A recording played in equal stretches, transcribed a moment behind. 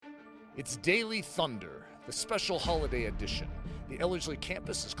It's Daily Thunder, the special holiday edition. The Ellerslie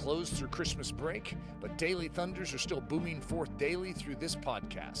campus is closed through Christmas break, but Daily Thunders are still booming forth daily through this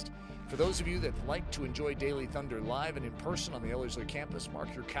podcast. For those of you that like to enjoy Daily Thunder live and in person on the Ellerslie campus,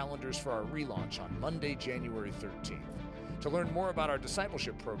 mark your calendars for our relaunch on Monday, January 13th. To learn more about our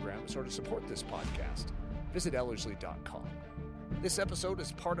discipleship programs or to support this podcast, visit Ellerslie.com. This episode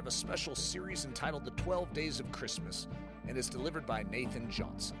is part of a special series entitled The 12 Days of Christmas and is delivered by Nathan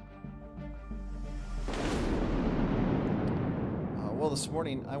Johnson. Well, this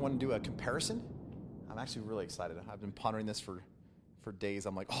morning I want to do a comparison. I'm actually really excited. I've been pondering this for days.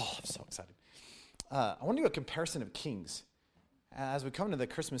 I'm like, oh, I'm so excited. I want to do a comparison of kings. As we come into the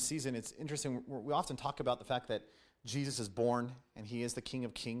Christmas season, it's interesting. We often talk about the fact that Jesus is born and he is the King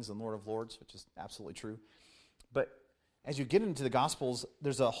of Kings and Lord of Lords, which is absolutely true. But as you get into the Gospels,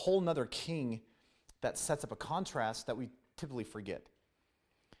 there's a whole nother king that sets up a contrast that we typically forget.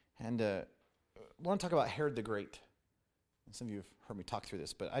 And I want to talk about Herod the Great. Some of you have heard me talk through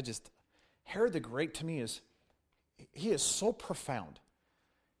this, but Herod the Great to me he is so profound.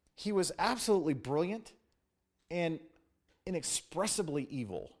 He was absolutely brilliant and inexpressibly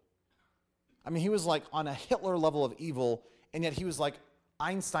evil. I mean, he was like on a Hitler level of evil, and yet he was like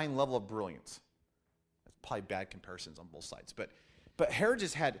Einstein level of brilliance. That's probably bad comparisons on both sides. But Herod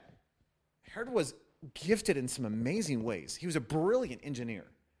was gifted in some amazing ways. He was a brilliant engineer.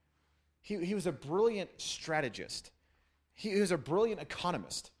 He was a brilliant strategist. He was a brilliant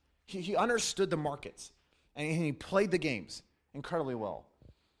economist. He understood the markets, and he played the games incredibly well.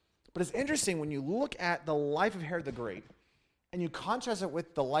 But it's interesting when you look at the life of Herod the Great, and you contrast it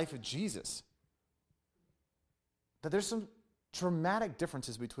with the life of Jesus, that there's some dramatic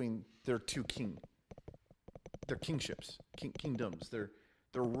differences between their kingships, kingdoms, their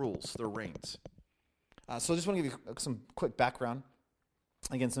rules, their reigns. So I just want to give you some quick background.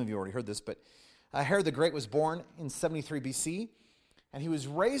 Again, some of you already heard this, but Herod the Great was born in 73 BC, and he was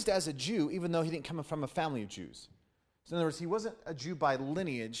raised as a Jew, even though he didn't come from a family of Jews. So in other words, he wasn't a Jew by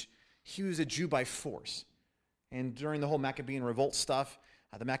lineage, he was a Jew by force. And during the whole Maccabean revolt stuff,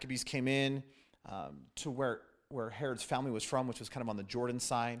 the Maccabees came in to where Herod's family was from, which was kind of on the Jordan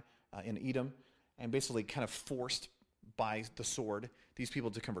side in Edom, and basically kind of forced by the sword these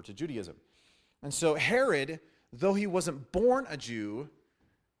people to convert to Judaism. And so Herod, though he wasn't born a Jew,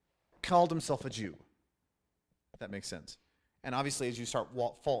 called himself a Jew. If that makes sense. And obviously, as you start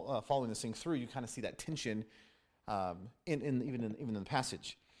following this thing through, you kind of see that tension even in the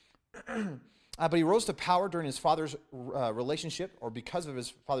passage. But he rose to power during his father's relationship, or because of his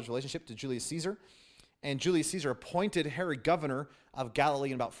father's relationship to Julius Caesar. And Julius Caesar appointed Herod governor of Galilee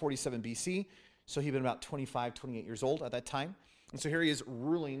in about 47 BC. So he'd been about 25, 28 years old at that time. And so here he is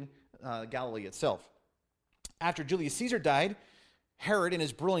ruling Galilee itself. After Julius Caesar died, Herod, in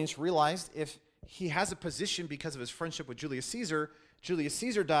his brilliance, realized if he has a position because of his friendship with Julius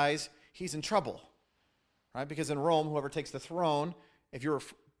Caesar dies, he's in trouble, right? Because in Rome, whoever takes the throne, if you're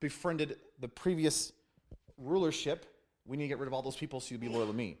befriended the previous rulership, we need to get rid of all those people so you'll be loyal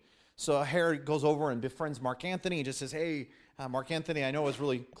to me. So Herod goes over and befriends Mark Antony and just says, hey, Mark Antony, I know is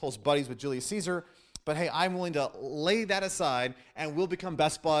really close buddies with Julius Caesar, but hey, I'm willing to lay that aside and we'll become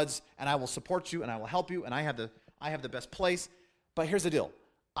best buds and I will support you and I will help you and I have the best place. But here's the deal.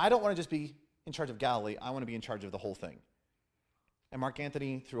 I don't want to just be in charge of Galilee. I want to be in charge of the whole thing. And Mark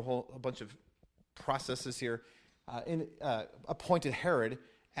Antony, through a bunch of processes here, appointed Herod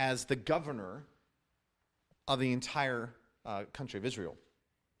as the governor of the entire country of Israel,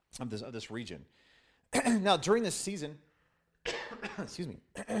 of this region. Now, during this season, excuse me,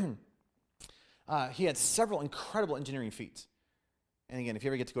 he had several incredible engineering feats. And again, if you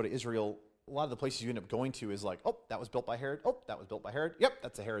ever get to go to Israel, a lot of the places you end up going to is like, oh, that was built by Herod. Oh, that was built by Herod. Yep,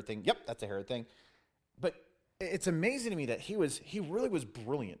 that's a Herod thing. Yep, that's a Herod thing. But it's amazing to me that he really was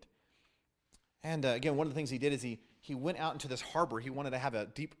brilliant. And again, one of the things he did is he went out into this harbor. He wanted to have a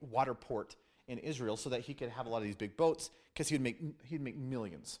deep water port in Israel so that he could have a lot of these big boats because he'd make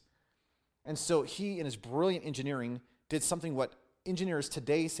millions. And so he, in his brilliant engineering, did something what engineers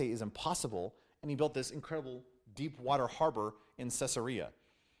today say is impossible, and he built this incredible deep water harbor in Caesarea.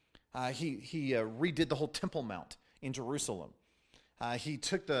 He redid the whole Temple Mount in Jerusalem. He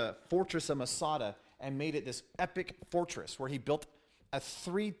took the fortress of Masada and made it this epic fortress where he built a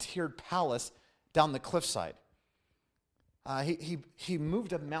 3-tiered palace down the cliffside. He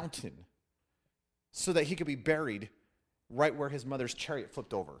moved a mountain so that he could be buried right where his mother's chariot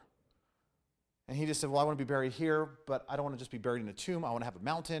flipped over. And he just said, well, I want to be buried here, but I don't want to just be buried in a tomb. I want to have a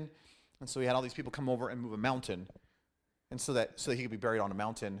mountain. And so he had all these people come over and move a mountain, and so that he could be buried on a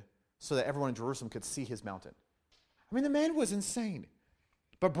mountain, so that everyone in Jerusalem could see his mountain. I mean, the man was insane.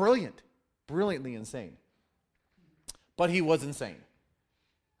 but brilliantly insane. But he was insane.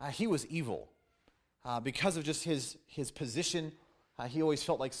 He was evil. Because of just his position, he always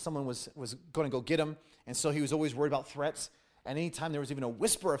felt like someone was going to go get him, and so he was always worried about threats. And anytime there was even a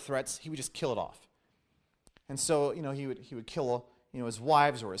whisper of threats, he would just kill it off. And so, he would kill, his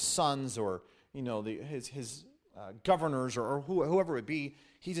wives or his sons or, his governors or whoever it would be.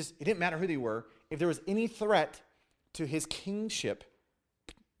 It didn't matter who they were. If there was any threat to his kingship,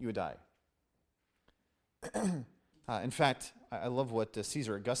 you would die. In fact, I love what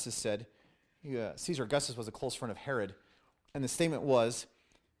Caesar Augustus said. Caesar Augustus was a close friend of Herod, and the statement was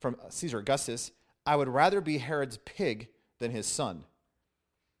from Caesar Augustus, "I would rather be Herod's pig than his son."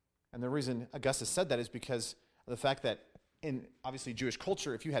 And the reason Augustus said that is because of the fact that in obviously Jewish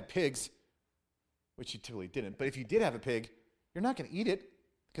culture, if you had pigs, which you typically didn't, but if you did have a pig, you're not going to eat it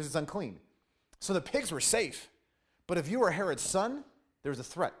because it's unclean. So the pigs were safe. But if you were Herod's son, there was a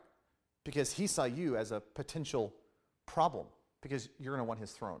threat because he saw you as a potential problem because you're going to want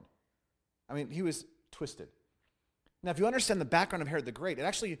his throne. I mean, he was twisted. Now, if you understand the background of Herod the Great, it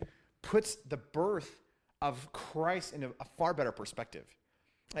actually puts the birth of Christ in a far better perspective.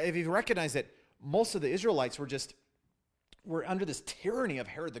 If you recognize that most of the Israelites were under this tyranny of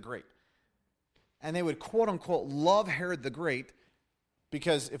Herod the Great, and they would quote unquote love Herod the Great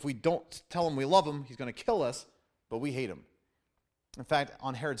because if we don't tell him we love him, he's going to kill us, but we hate him. In fact,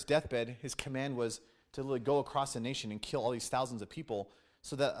 on Herod's deathbed, his command was to literally go across the nation and kill all these thousands of people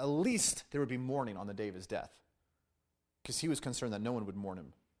so that at least there would be mourning on the day of his death, because he was concerned that no one would mourn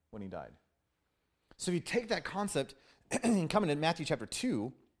him when he died. So if you take that concept and come into Matthew chapter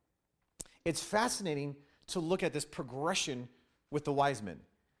 2, it's fascinating to look at this progression with the wise men.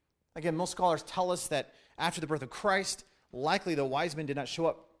 Again, most scholars tell us that after the birth of Christ, likely the wise men did not show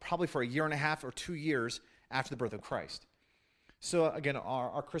up probably for a year and a half or 2 years after the birth of Christ. So again,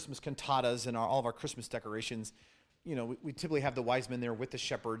 our Christmas cantatas and all of our Christmas decorations, we typically have the wise men there with the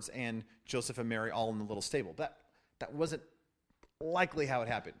shepherds and Joseph and Mary all in the little stable. That wasn't likely how it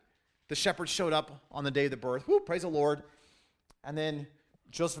happened. The shepherds showed up on the day of the birth. Woo, praise the Lord. And then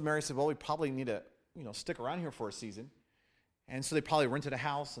Joseph and Mary said, well, we probably need to, stick around here for a season. And so they probably rented a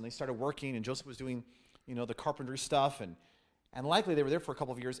house and they started working, and Joseph was doing, the carpentry stuff. And likely they were there for a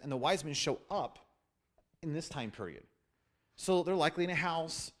couple of years, and the wise men show up in this time period. So they're likely in a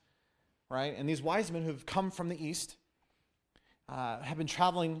house, right? And these wise men who've come from the east have been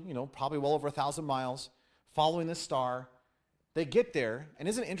traveling, probably well over 1,000 miles, following the star. They get there, and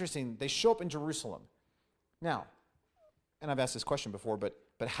isn't it interesting? They show up in Jerusalem. Now, and I've asked this question before, but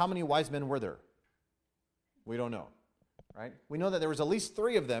how many wise men were there? We don't know, right? We know that there was at least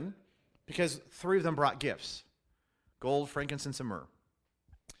 3 of them because 3 of them brought gifts: gold, frankincense, and myrrh,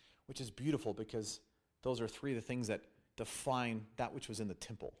 which is beautiful because those are 3 of the things that define that which was in the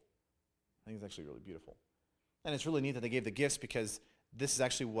temple. I think it's actually really beautiful. And it's really neat that they gave the gifts because this is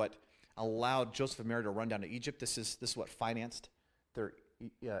actually what allowed Joseph and Mary to run down to Egypt. This is what financed their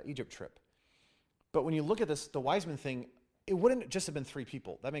Egypt trip. But when you look at this, the wise men thing, it wouldn't just have been 3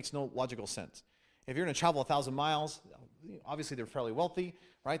 people. That makes no logical sense. If you're going to travel 1,000 miles, obviously they're fairly wealthy,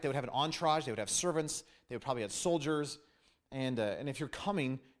 right? They would have an entourage. They would have servants. They would probably have soldiers. And if you're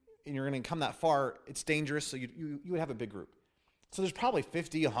coming and you're going to come that far, it's dangerous, so you would have a big group. So there's probably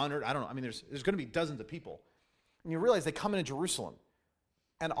 50, 100, I don't know. I mean, there's going to be dozens of people. And you realize they come into Jerusalem,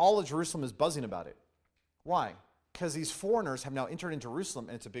 and all of Jerusalem is buzzing about it. Why? Because these foreigners have now entered into Jerusalem,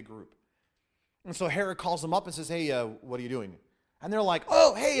 and it's a big group. And so Herod calls them up and says, hey, what are you doing? And they're like,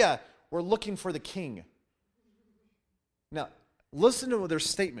 oh, hey, we're looking for the king. Now, listen to their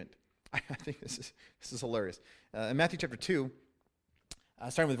statement. I think this is hilarious. In Matthew chapter 2,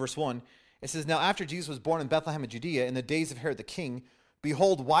 starting with verse 1, it says, now after Jesus was born in Bethlehem of Judea in the days of Herod the king,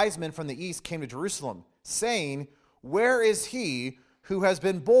 behold, wise men from the east came to Jerusalem, saying, where is he who has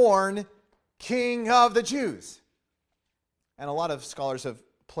been born King of the Jews? And a lot of scholars have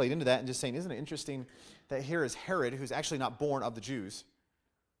played into that and just saying, isn't it interesting that here is Herod, who's actually not born of the Jews.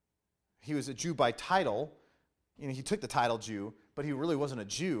 He was a Jew by title. He took the title Jew, but he really wasn't a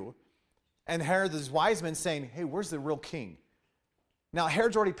Jew. And Herod, these wise men saying, hey, where's the real king? Now,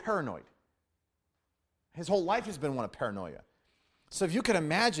 Herod's already paranoid. His whole life has been one of paranoia. So if you can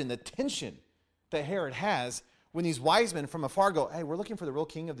imagine the tension that Herod has when these wise men from afar go, hey, we're looking for the real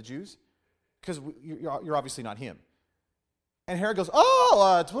king of the Jews, because you're obviously not him. And Herod goes,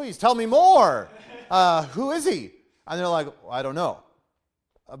 please tell me more. Who is he? And they're like, well, I don't know.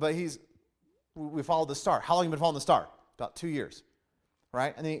 But we followed the star. How long have you been following the star? About 2 years.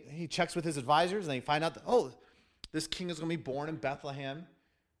 Right? And he checks with his advisors, and they find out that, this king is going to be born in Bethlehem.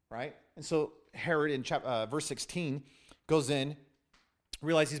 Right? And so Herod in verse 16 goes in,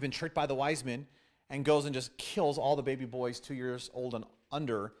 realizes he's been tricked by the wise men and goes and just kills all the baby boys 2 years old and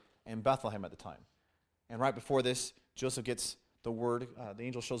under in Bethlehem at the time. And right before this, Joseph gets the word, the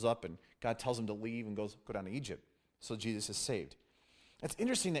angel shows up and God tells him to leave and go down to Egypt. So Jesus is saved. It's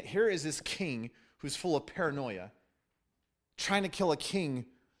interesting that here is this king who's full of paranoia trying to kill a king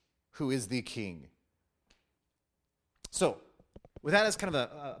who is the king. So, with that as kind of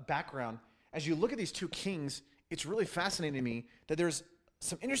a background, as you look at these two kings, it's really fascinating to me that there's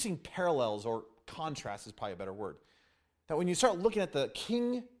some interesting parallels, or contrast is probably a better word. That when you start looking at the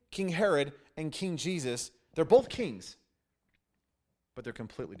King Herod and King Jesus, they're both kings, but they're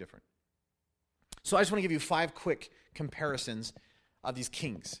completely different. So I just want to give you 5 quick comparisons of these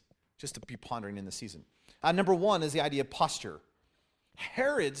kings, just to be pondering in the season. Number 1 is the idea of posture.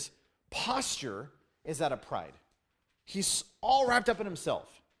 Herod's posture is that of pride. He's all wrapped up in himself.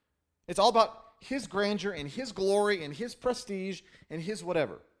 It's all about his grandeur and his glory and his prestige and his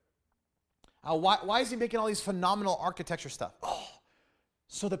whatever. Why is he making all these phenomenal architecture stuff? Oh,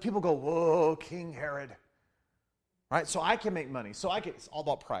 so that people go, whoa, King Herod. Right? So I can make money. It's all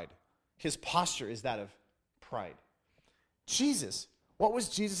about pride. His posture is that of pride. Jesus, what was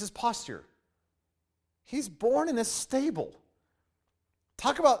Jesus' posture? He's born in a stable.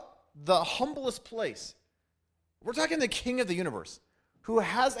 Talk about the humblest place. We're talking the king of the universe who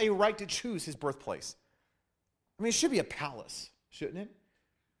has a right to choose his birthplace. I mean, it should be a palace, shouldn't it?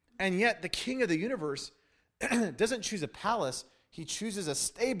 And yet the king of the universe doesn't choose a palace. He chooses a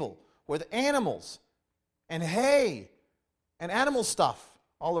stable with animals and hay and animal stuff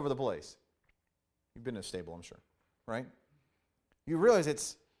all over the place. You've been in a stable, I'm sure, right? You realize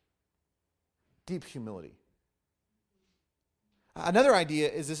it's deep humility. Another idea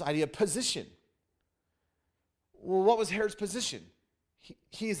is this idea of position. Well, what was Herod's position?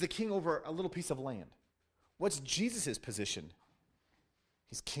 He is the king over a little piece of land. What's Jesus' position?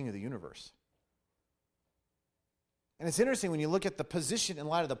 He's king of the universe. And it's interesting when you look at the position in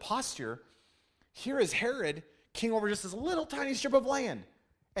light of the posture. Here is Herod, king over just this little tiny strip of land.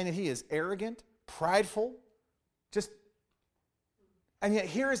 And he is arrogant, prideful, and yet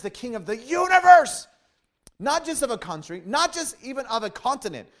here is the king of the universe. Not just of a country, not just even of a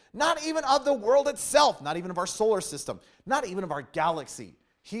continent, not even of the world itself, not even of our solar system, not even of our galaxy.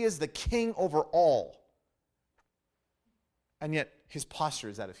 He is the king over all. And yet his posture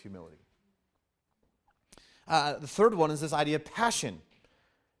is that of humility. The third one is this idea of passion.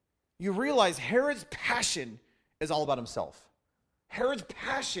 You realize Herod's passion is all about himself. Herod's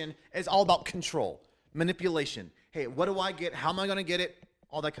passion is all about control, manipulation. Hey, what do I get? How am I going to get it?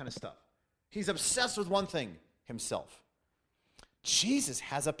 All that kind of stuff. He's obsessed with one thing, himself. Jesus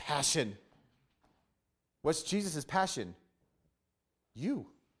has a passion. What's Jesus' passion? You.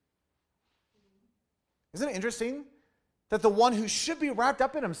 Isn't it interesting that the one who should be wrapped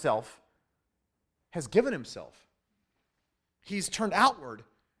up in himself has given himself? He's turned outward.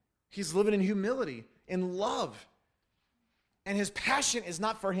 He's living in humility, in love. And his passion is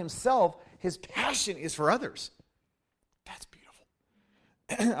not for himself. His passion is for others. That's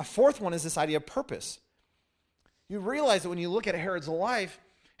beautiful. A fourth one is this idea of purpose. You realize that when you look at Herod's life,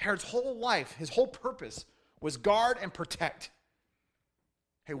 his whole purpose was guard and protect.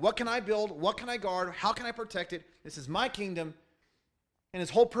 Hey, what can I build? What can I guard? How can I protect it? This is my kingdom. And his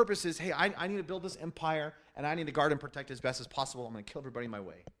whole purpose is, hey, I need to build this empire, and I need to guard and protect it as best as possible. I'm going to kill everybody in my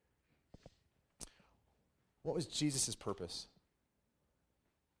way. What was Jesus' purpose?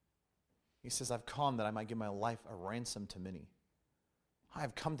 He says, I've come that I might give my life a ransom to many.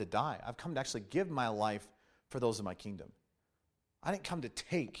 I've come to die. I've come to actually give my life for those in my kingdom. I didn't come to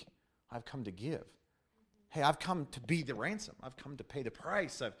take. I've come to give. Hey, I've come to be the ransom. I've come to pay the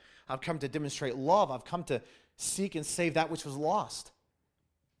price. I've come to demonstrate love. I've come to seek and save that which was lost.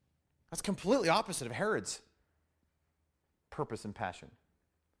 That's completely opposite of Herod's purpose and passion.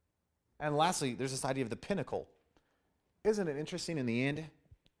 And lastly, there's this idea of the pinnacle. Isn't it interesting? In the end,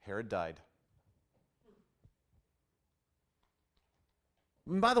 Herod died.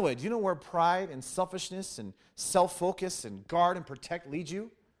 And by the way, do you know where pride and selfishness and self-focus and guard and protect lead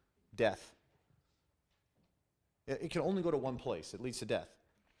you? Death. It can only go to one place. It leads to death.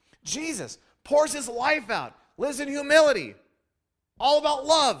 Jesus pours his life out, lives in humility, all about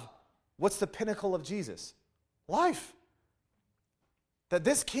love. What's the pinnacle of Jesus? Life. That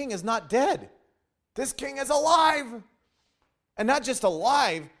this king is not dead. This king is alive. And not just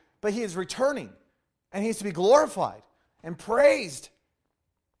alive, but he is returning. And he is to be glorified and praised.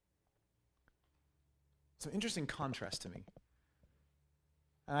 It's an interesting contrast to me.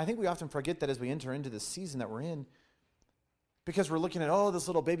 And I think we often forget that as we enter into this season that we're in, because we're looking at, this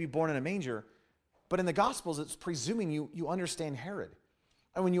little baby born in a manger. But in the Gospels, it's presuming you understand Herod.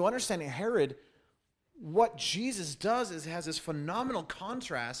 And when you understand Herod, what Jesus does is has this phenomenal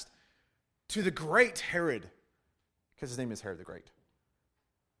contrast to the great Herod, because his name is Herod the Great.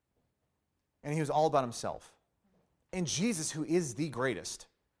 And he was all about himself. And Jesus, who is the greatest,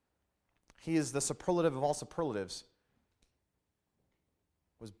 he is the superlative of all superlatives,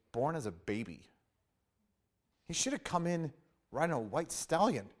 was born as a baby. He should have come in riding a white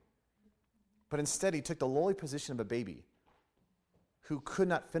stallion. But instead, he took the lowly position of a baby who could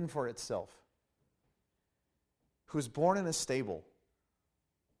not fend for itself, who was born in a stable.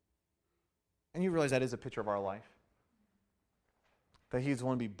 And you realize that is a picture of our life. That he's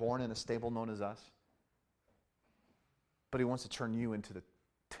one to be born in a stable known as us. But he wants to turn you into the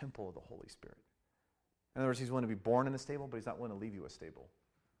temple of the Holy Spirit. In other words, he's willing to be born in a stable, but he's not willing to leave you a stable.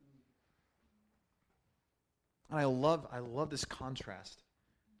 And I love this contrast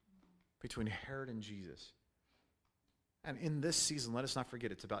between Herod and Jesus. And in this season, let us not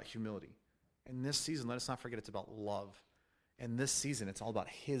forget it's about humility. In this season, let us not forget it's about love. In this season, it's all about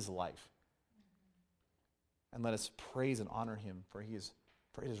his life. And let us praise and honor him, for it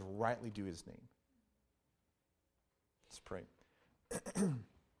is rightly due his name. Let's pray.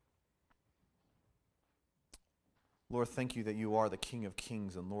 Lord, thank you that you are the King of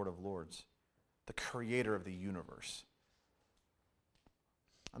kings and Lord of lords, the creator of the universe.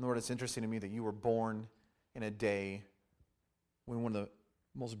 And Lord, it's interesting to me that you were born in a day when one of the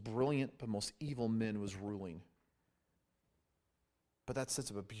most brilliant but most evil men was ruling. But that's such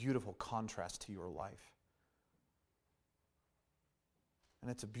a beautiful contrast to your life. And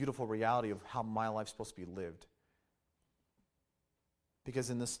it's a beautiful reality of how my life's supposed to be lived.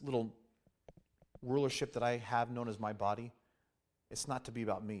 Because in this little rulership that I have known as my body, it's not to be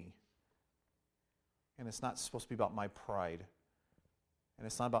about me. And it's not supposed to be about my pride. And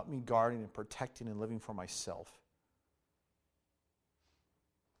it's not about me guarding and protecting and living for myself.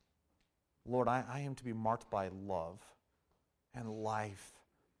 Lord, I am to be marked by love and life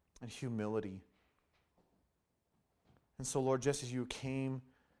and humility. And so, Lord, just as you came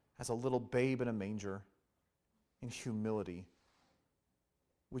as a little babe in a manger in humility,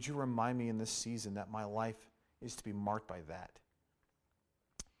 would you remind me in this season that my life is to be marked by that?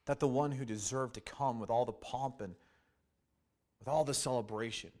 That the one who deserved to come with all the pomp and with all the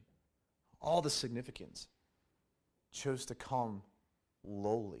celebration, all the significance, chose to come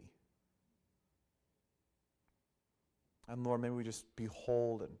lowly. And Lord, may we just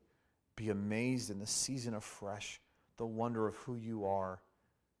behold and be amazed in this season afresh, the wonder of who you are.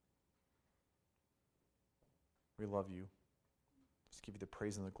 We love you. Just give you the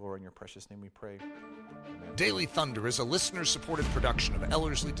praise and the glory in your precious name we pray. Amen. Daily Thunder is a listener-supported production of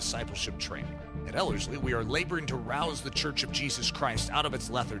Ellerslie Discipleship Training. At Ellerslie, we are laboring to rouse the Church of Jesus Christ out of its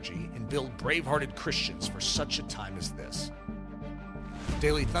lethargy and build brave-hearted Christians for such a time as this.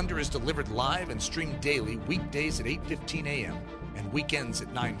 Daily Thunder is delivered live and streamed daily weekdays at 8:15 a.m. and weekends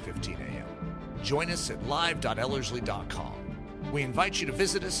at 9:15 a.m. Join us at live.ellerslie.com. We invite you to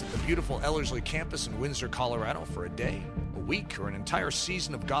visit us at the beautiful Ellerslie campus in Windsor, Colorado for a day, a week, or an entire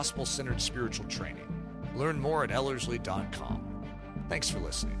season of gospel-centered spiritual training. Learn more at ellerslie.com. Thanks for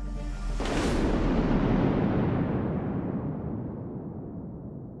listening.